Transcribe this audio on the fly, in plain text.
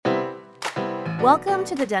Welcome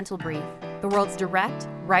to the Dental Brief, the world's direct,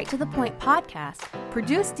 right-to-the-point podcast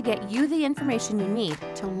produced to get you the information you need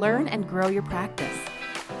to learn and grow your practice.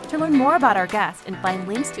 To learn more about our guests and find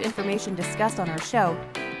links to information discussed on our show,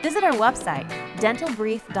 visit our website,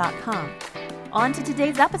 dentalbrief.com. On to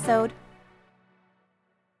today's episode.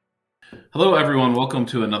 Hello, everyone. Welcome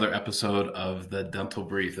to another episode of the Dental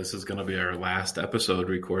Brief. This is going to be our last episode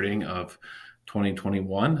recording of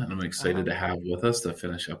 2021, and I'm excited to have with us to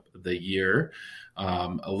finish up the year,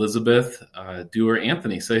 Elizabeth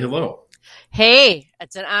Dooher-Anthony. Say hello. Hey,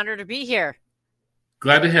 it's an honor to be here.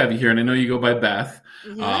 Glad to have you here, and I know you go by Beth.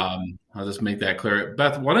 Mm-hmm. I'll just make that clear.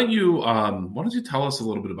 Beth, why don't you tell us a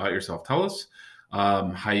little bit about yourself? Tell us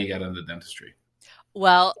how you got into dentistry.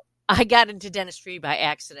 Well, I got into dentistry by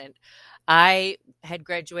accident. I had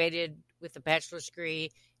graduated with a bachelor's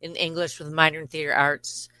degree in English with a minor in theater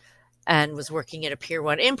arts and was working at a Pier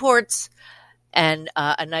 1 Imports. And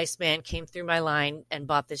a nice man came through my line and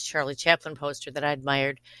bought this Charlie Chaplin poster that I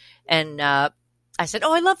admired. And I said,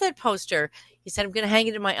 "Oh, I love that poster." He said, "I'm going to hang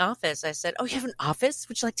it in my office." I said, "Oh, you have an office?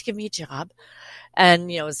 Would you like to give me a job?" And,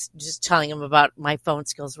 was just telling him about my phone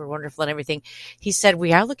skills were wonderful and everything. He said,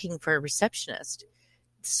 "We are looking for a receptionist."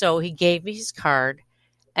 So he gave me his card.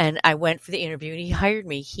 And I went for the interview and he hired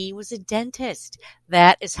me. He was a dentist.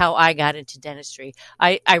 That is how I got into dentistry.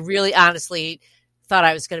 I really honestly thought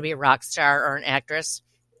I was going to be a rock star or an actress.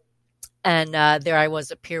 And there I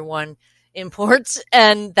was at Pier 1 Imports.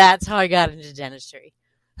 And that's how I got into dentistry.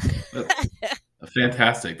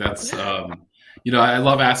 Fantastic. That's, I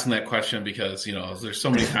love asking that question because, there's so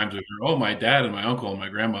many times we hear, my dad and my uncle and my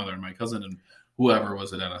grandmother and my cousin and whoever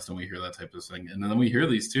was a dentist, and we hear that type of thing. And then we hear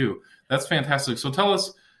these too. That's fantastic. So tell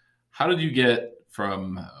us, how did you get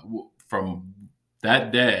from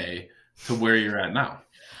that day to where you're at now?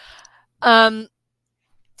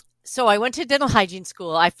 So I went to dental hygiene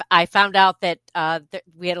school. I found out that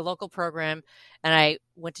we had a local program, and I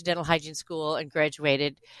went to dental hygiene school and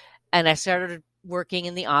graduated. And I started working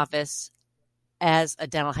in the office as a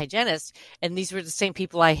dental hygienist. And these were the same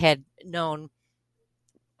people I had known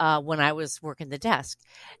when I was working the desk.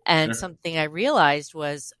 And Sure. Something I realized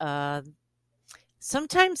was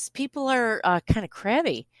sometimes people are kind of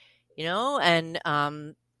crabby, and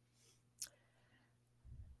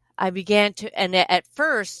I began to, and at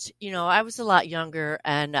first, I was a lot younger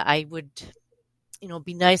and I would,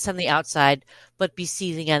 be nice on the outside, but be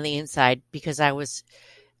seething on the inside because I was,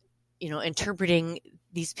 interpreting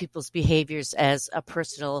these people's behaviors as a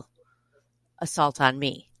personal assault on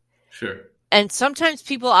me. Sure. And sometimes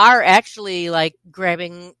people are actually like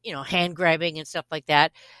grabbing, hand grabbing and stuff like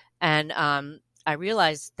that. And I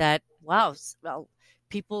realized that,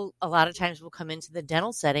 people a lot of times will come into the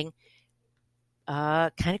dental setting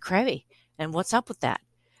kind of crabby. And what's up with that?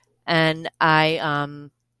 And I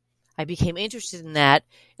became interested in that.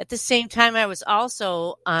 At the same time, I was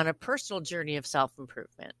also on a personal journey of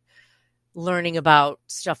self-improvement, learning about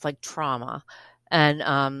stuff like trauma.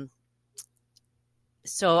 And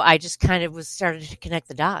so I just kind of started to connect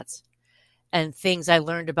the dots, and things I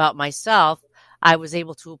learned about myself, I was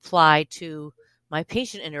able to apply to my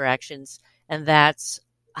patient interactions. And that's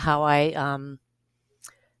how I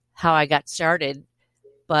got started.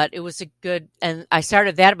 But it was and I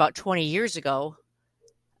started that about 20 years ago.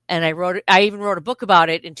 And I even wrote a book about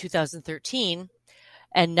it in 2013.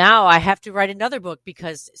 And now I have to write another book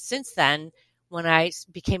because since then, when I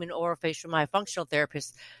became an orofacial myofunctional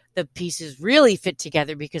therapist, the pieces really fit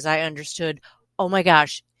together because I understood, oh my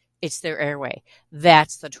gosh, it's their airway.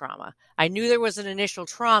 That's the trauma. I knew there was an initial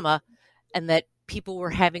trauma and that people were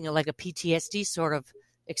having a PTSD sort of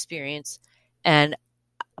experience.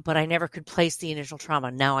 But I never could place the initial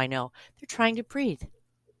trauma. Now I know they're trying to breathe.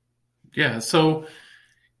 Yeah. So,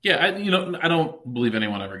 I don't believe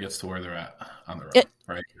anyone ever gets to where they're at on their own,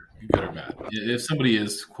 right? Good or bad. If somebody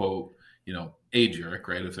is, quote, a jerk,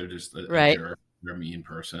 right? If they're just a jerk, they're a mean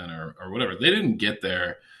person or whatever. They didn't get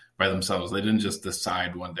there by themselves. They didn't just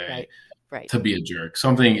decide one day to be a jerk.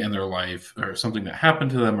 Something in their life or something that happened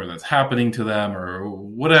to them or that's happening to them or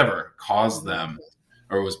whatever caused them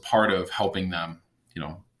or was part of helping them,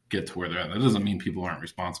 get to where they're at. That doesn't mean people aren't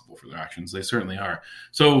responsible for their actions. They certainly are.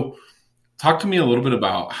 So talk to me a little bit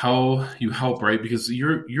about how you help, right? Because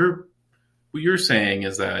what you're saying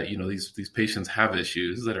is that, these patients have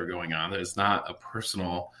issues that are going on. That it's not a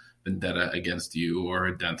personal vendetta against you or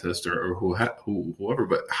a dentist or whoever,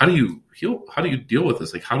 but how do you heal? How do you deal with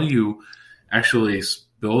this? Like, how do you actually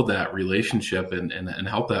build that relationship and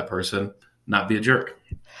help that person not be a jerk?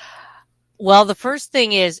 Well, the first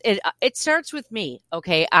thing is it starts with me.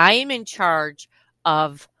 Okay. I am in charge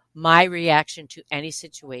of my reaction to any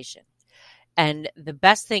situation. And the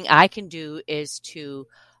best thing I can do is to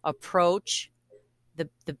approach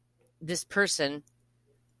this person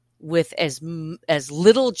with as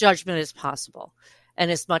little judgment as possible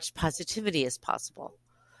and as much positivity as possible.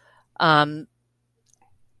 I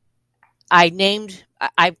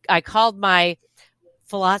called my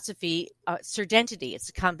philosophy Serdentity. It's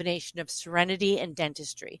a combination of serenity and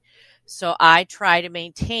dentistry. So I try to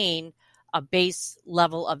maintain a base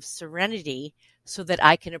level of serenity so that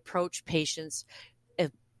I can approach patients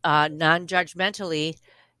non-judgmentally.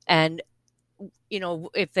 And,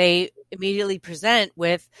 if they immediately present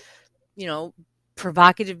with,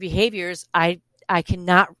 provocative behaviors, I have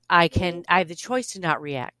the choice to not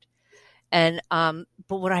react. And, but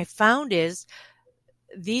what I found is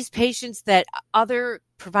these patients that other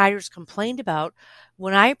providers complained about,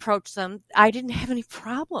 when I approached them, I didn't have any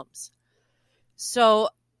problems. So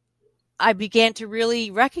I began to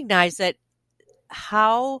really recognize that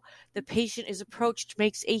how the patient is approached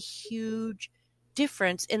makes a huge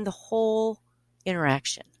difference in the whole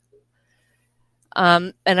interaction.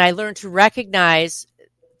 And I learned to recognize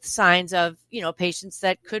signs of, patients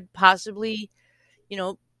that could possibly,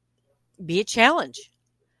 be a challenge.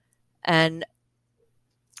 And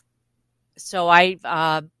so I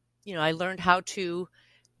learned how to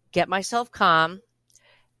get myself calm.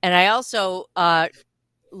 And I also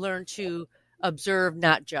learned to observe,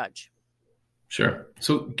 not judge. Sure.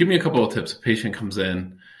 So give me a couple of tips. A patient comes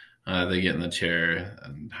in, they get in the chair,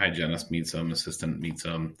 hygienist meets them, assistant meets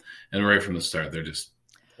them, and right from the start, they're just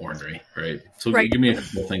ornery, right? So right. Give me a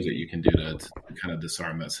couple of things that you can do to kind of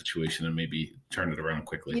disarm that situation and maybe turn it around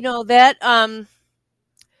quickly.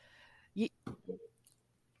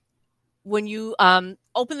 When you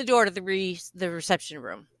open the door to the reception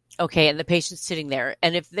room, okay, and the patient's sitting there,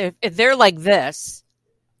 and if they're like this,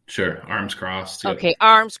 sure, arms crossed. Yep. Okay,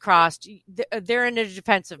 arms crossed, they're in a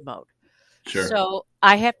defensive mode. Sure. So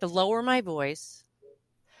I have to lower my voice.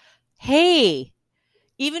 Hey,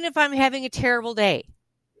 even if I'm having a terrible day.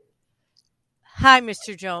 Hi,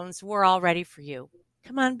 Mr. Jones, we're all ready for you.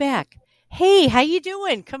 Come on back. Hey, how you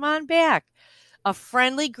doing? Come on back. A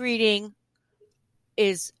friendly greeting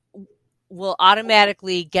will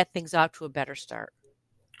automatically get things off to a better start.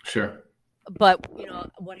 Sure. But,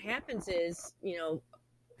 what happens is,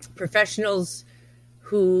 professionals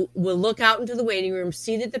who will look out into the waiting room,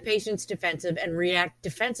 see that the patient's defensive and react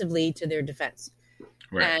defensively to their defense.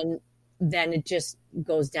 Right. And then it just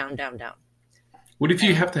goes down, down, down. What if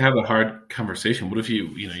you have to have a hard conversation? What if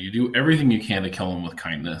you do everything you can to kill them with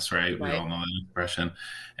kindness, right? We all know that expression.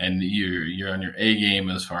 And you're on your A game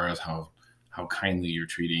as far as how kindly you're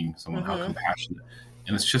treating someone, how compassionate.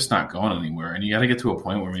 And it's just not going anywhere. And you got to get to a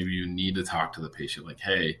point where maybe you need to talk to the patient like,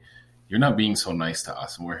 hey, you're not being so nice to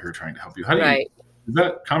us and we're here trying to help you. Is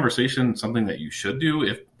that conversation something that you should do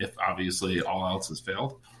if obviously all else has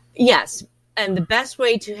failed? Yes. And the best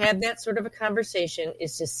way to have that sort of a conversation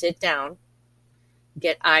is to sit down,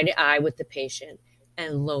 get eye to eye with the patient,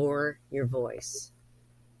 and lower your voice.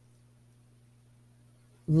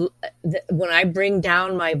 When I bring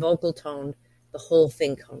down my vocal tone, the whole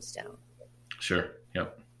thing comes down. Sure.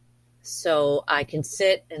 Yep. So I can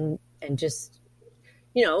sit and just,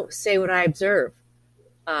 say what I observe.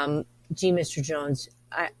 Gee, Mr. Jones,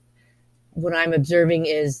 what I'm observing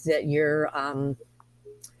is that you're,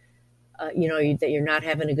 that you're not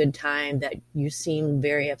having a good time, that you seem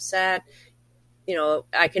very upset.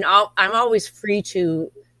 I'm always free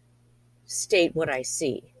to state what I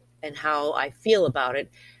see and how I feel about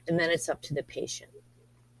it. And then it's up to the patient.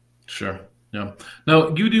 Sure. Yeah.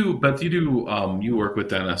 Now you work with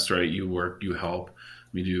dentists, right? You help.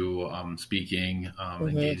 We do when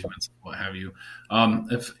engagements, what have you.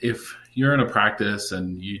 If you're in a practice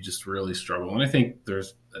and you just really struggle, and I think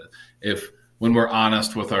when we're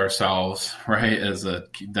honest with ourselves, right, as a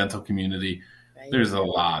dental community, there's a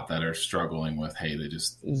lot that are struggling with, hey, they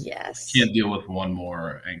just can't deal with one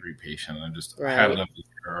more angry patient. And just have it up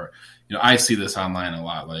here. I see this online a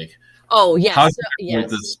lot. Like, oh yes,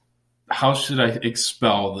 how should I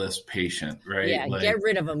expel this patient? Right? Yeah, like, get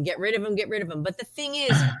rid of them. But the thing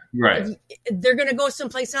is, right, they're going to go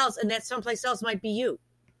someplace else, and that someplace else might be you.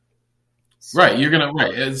 So, right,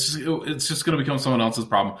 it's just going to become someone else's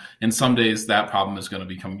problem, and some days that problem is going to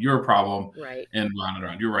become your problem, right? And round and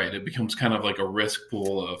round. You're right. It becomes kind of like a risk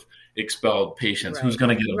pool of expelled patients. Right. Who's going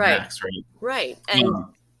to get them next, right? Right,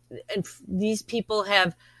 and these people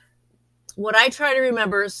have. What I try to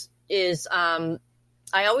remember is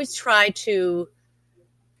I always try to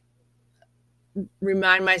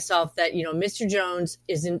remind myself that Mr. Jones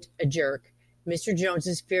isn't a jerk. Mr. Jones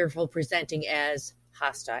is fearful, presenting as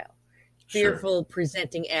hostile. Fearful,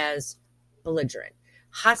 presenting as belligerent.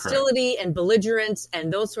 Hostility and belligerence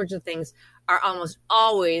and those sorts of things are almost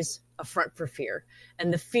always a front for fear.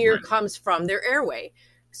 And the fear comes from their airway.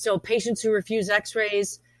 So patients who refuse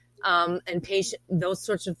x-rays and those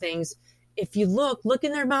sorts of things, if you look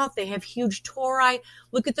in their mouth, they have huge tori.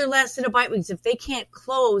 Look at their last set of bite wings. If they can't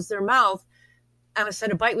close their mouth on a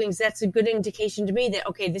set of bite wings, that's a good indication to me that,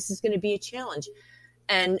 okay, this is going to be a challenge.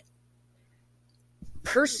 And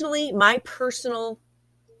personally, my personal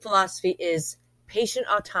philosophy is patient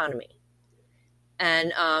autonomy.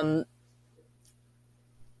 And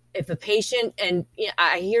if a patient, and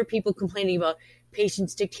I hear people complaining about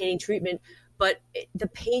patients dictating treatment, but the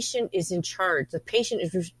patient is in charge. The patient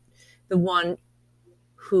is the one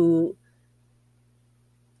who,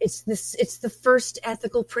 it's the first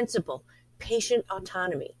ethical principle, patient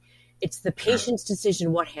autonomy. It's the patient's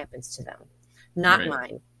decision what happens to them, not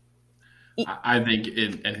mine. I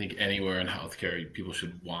think anywhere in healthcare, people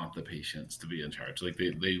should want the patients to be in charge. Like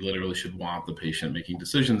they literally should want the patient making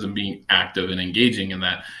decisions and being active and engaging in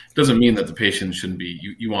that. It doesn't mean that the patient shouldn't be.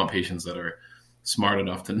 You want patients that are smart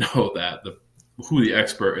enough to know that who the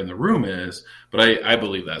expert in the room is. But I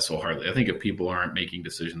believe that so hardly. I think if people aren't making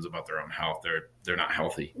decisions about their own health, they're not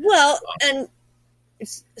healthy. Well, and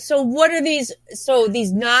so what are these? So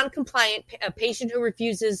these non-compliant, a patient who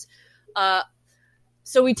refuses.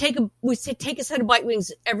 So we take a set of bite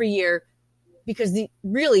wings every year because the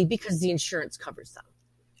insurance covers them.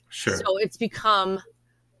 Sure. So it's become,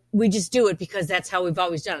 we just do it because that's how we've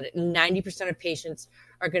always done it. And 90% of patients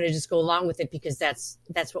are going to just go along with it because that's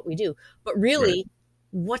what we do. But really,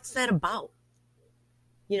 what's that about?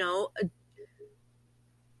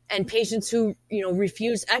 And patients who,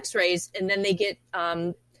 refuse x-rays and then they get,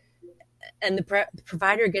 and the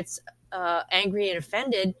provider gets angry and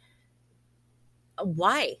offended.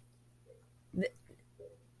 Why?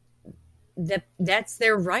 That's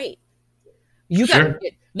their right. You got to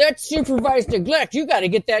get that supervised neglect. You got to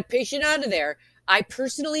get that patient out of there. I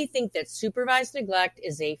personally think that supervised neglect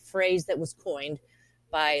is a phrase that was coined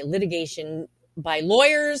by litigation, by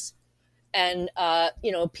lawyers, and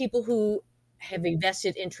people who have a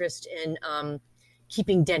vested interest in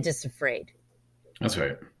keeping dentists afraid. That's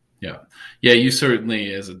right. Yeah. You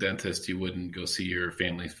certainly, as a dentist, you wouldn't go see your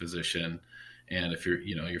family physician. And if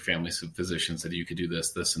your family's physician said you could do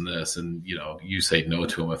this, this, and this, and, you say no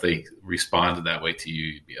to them, if they responded that way to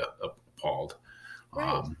you, you'd be appalled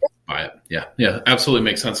by it. Yeah, absolutely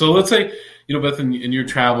makes sense. So let's say, Beth, in your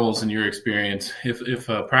travels and your experience, if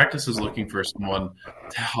a practice is looking for someone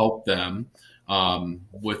to help them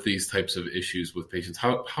with these types of issues with patients,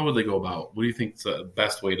 how would they go about? What do you think is the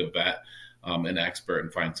best way to vet an expert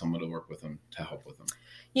and find someone to work with them to help with them?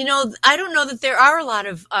 I don't know that there are a lot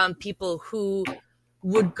of people who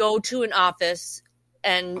would go to an office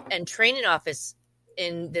and train an office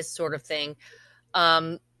in this sort of thing.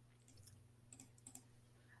 I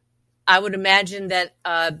would imagine that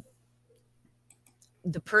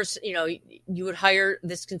the person, you would hire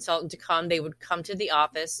this consultant to come. They would come to the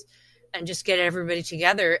office and just get everybody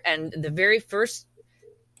together. And the very first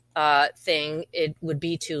thing, it would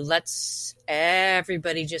be to let's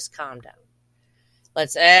everybody just calm down.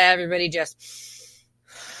 Let's everybody just,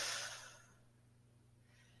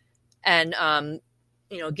 and, and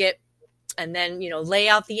then, lay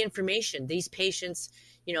out the information. These patients,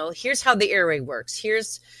 here's how the airway works.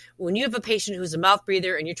 Here's when you have a patient who's a mouth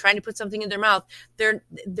breather and you're trying to put something in their mouth,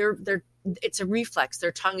 it's a reflex.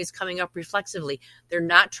 Their tongue is coming up reflexively. They're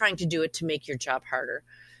not trying to do it to make your job harder.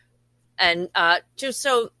 And, just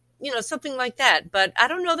so, something like that. But I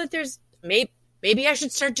don't know that there's, maybe I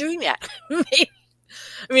should start doing that. Maybe.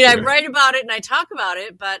 I write about it and I talk about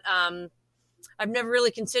it, but I've never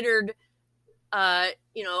really considered,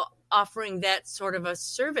 offering that sort of a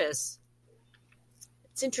service.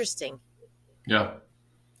 It's interesting. Yeah.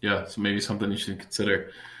 So maybe something you should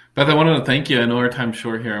consider. Beth, I wanted to thank you. I know our time's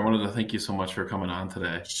short here. I wanted to thank you so much for coming on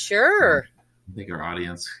today. Sure. I think our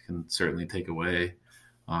audience can certainly take away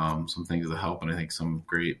some things that help, and I think some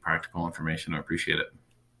great practical information. I appreciate it.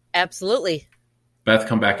 Absolutely. Beth,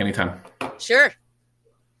 come back anytime. Sure.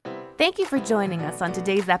 Thank you for joining us on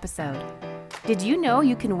today's episode. Did you know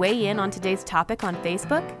you can weigh in on today's topic on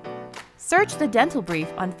Facebook? Search The Dental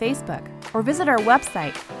Brief on Facebook or visit our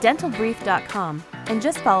website, dentalbrief.com, and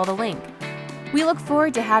just follow the link. We look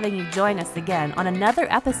forward to having you join us again on another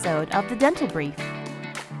episode of The Dental Brief.